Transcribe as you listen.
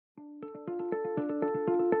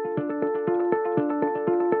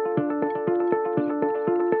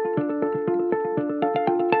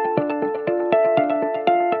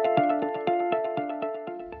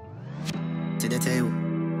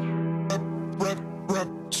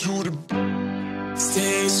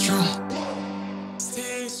Stay strong.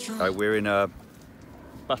 Stay strong. So we're in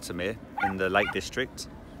Buttermere in the Lake District,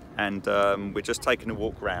 and we're just taking a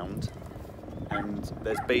walk round. And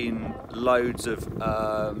there's been loads of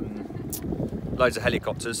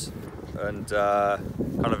helicopters, and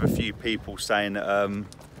kind of a few people saying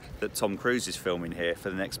that Tom Cruise is filming here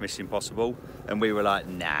for the next Mission Impossible, and we were like,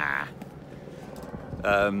 nah.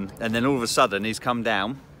 And then all of a sudden he's come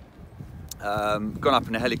down, gone up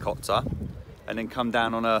in a helicopter, and then come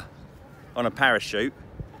down on a parachute,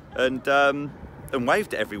 and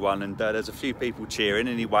waved at everyone. And there's a few people cheering,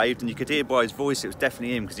 and he waved, and you could hear by his voice it was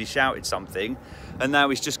definitely him because he shouted something. And now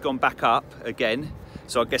he's just gone back up again,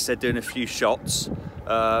 so I guess they're doing a few shots.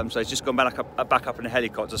 So he's just gone back up in a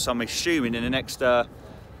helicopter. So I'm assuming in the next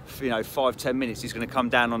 5-10 minutes he's going to come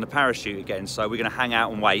down on the parachute again. So we're going to hang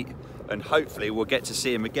out and wait, and hopefully we'll get to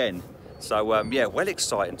see him again. So yeah, well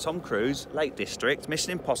exciting. Tom Cruise, Lake District,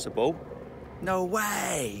 Mission Impossible. No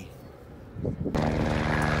way!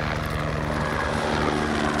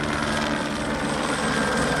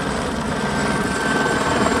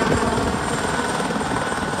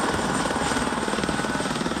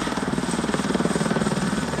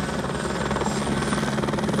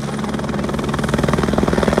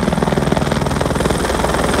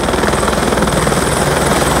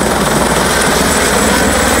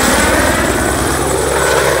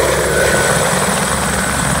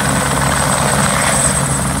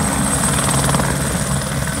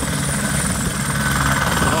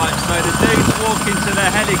 Into the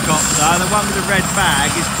helicopter, the one with the red bag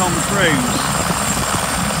is Tom Cruise.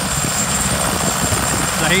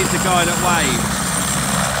 So he's the guy that waved.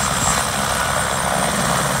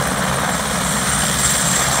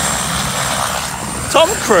 Tom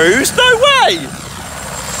Cruise? No way!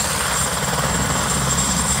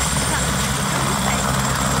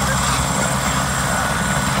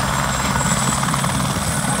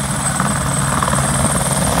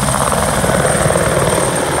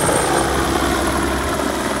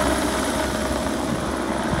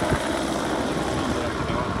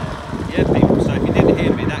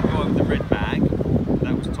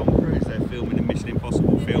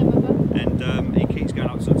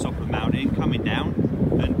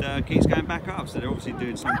 Keeps going back up, so they're obviously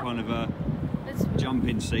doing some kind of a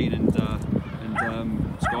jumping scene and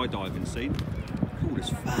skydiving scene. Cool as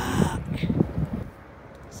fuck.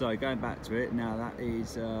 So going back to it now, that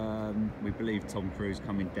is we believe Tom Cruise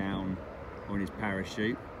coming down on his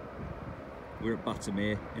parachute. We're at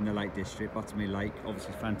Buttermere in the Lake District, Buttermere Lake.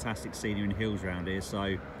 Obviously fantastic scenery and hills around here,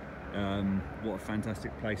 so what a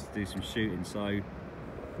fantastic place to do some shooting. So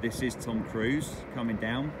this is Tom Cruise coming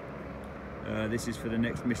down. This is for the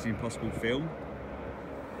next Mission Impossible film,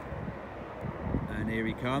 and here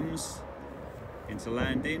he comes into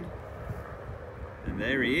landing, and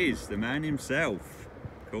there he is, the man himself.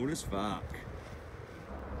 Cool as fuck.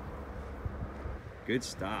 Good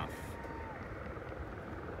stuff.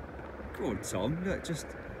 Go on, Tom, look, just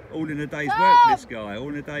all in a day's work, this guy, all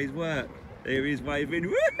in a day's work. There he is waving,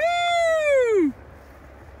 woohoo!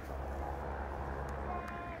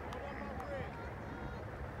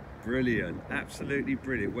 Brilliant, absolutely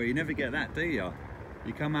brilliant. Well, you never get that, do you?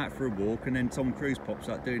 You come out for a walk and then Tom Cruise pops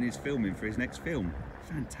up doing his filming for his next film.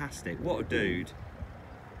 Fantastic, what a dude.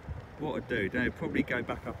 What a dude. Now, he'll probably go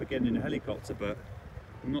back up again in a helicopter, but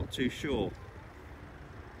I'm not too sure.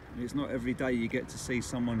 It's not every day you get to see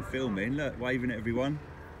someone filming. Look, waving at everyone.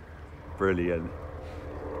 Brilliant.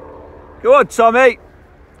 Go on, Tommy.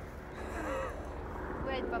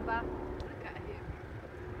 Wait, Papa. Look at him.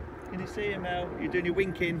 Can you see him now? You're doing your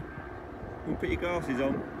winking. We'll put your glasses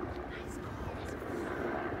on.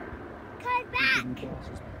 Come back!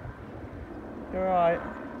 All right.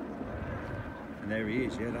 And there he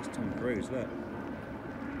is, yeah, that's Tom Cruise, look.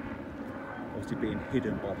 Obviously being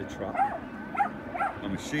hidden by the truck.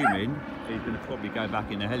 I'm assuming he's going to probably go back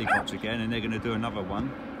in the helicopter again, and they're going to do another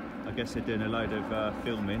one. I guess they're doing a load of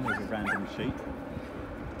filming as a random sheep.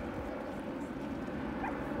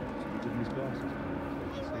 Give him his glasses.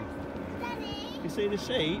 You see the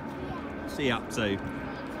sheep? What's he up to?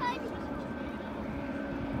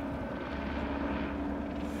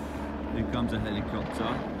 Here comes a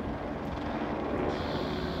helicopter.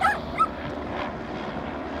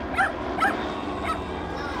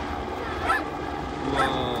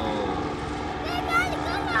 Whoa.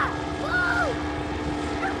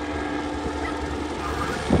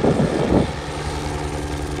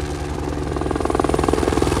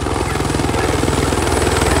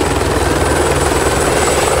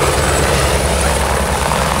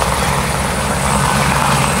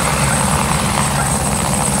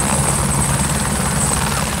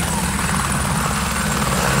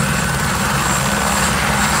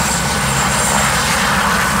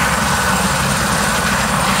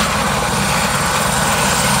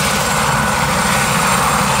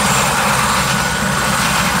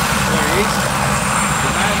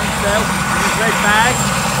 himself with his red bag.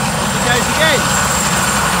 Off he goes again.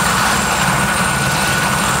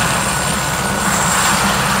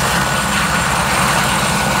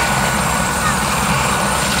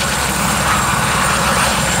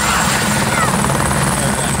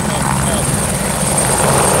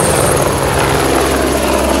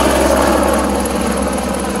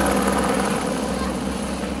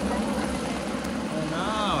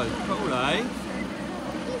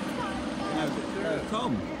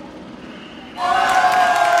 Tom.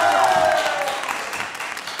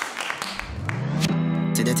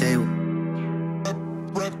 To the table.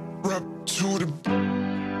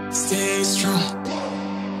 Stay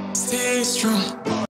strong. Stay strong.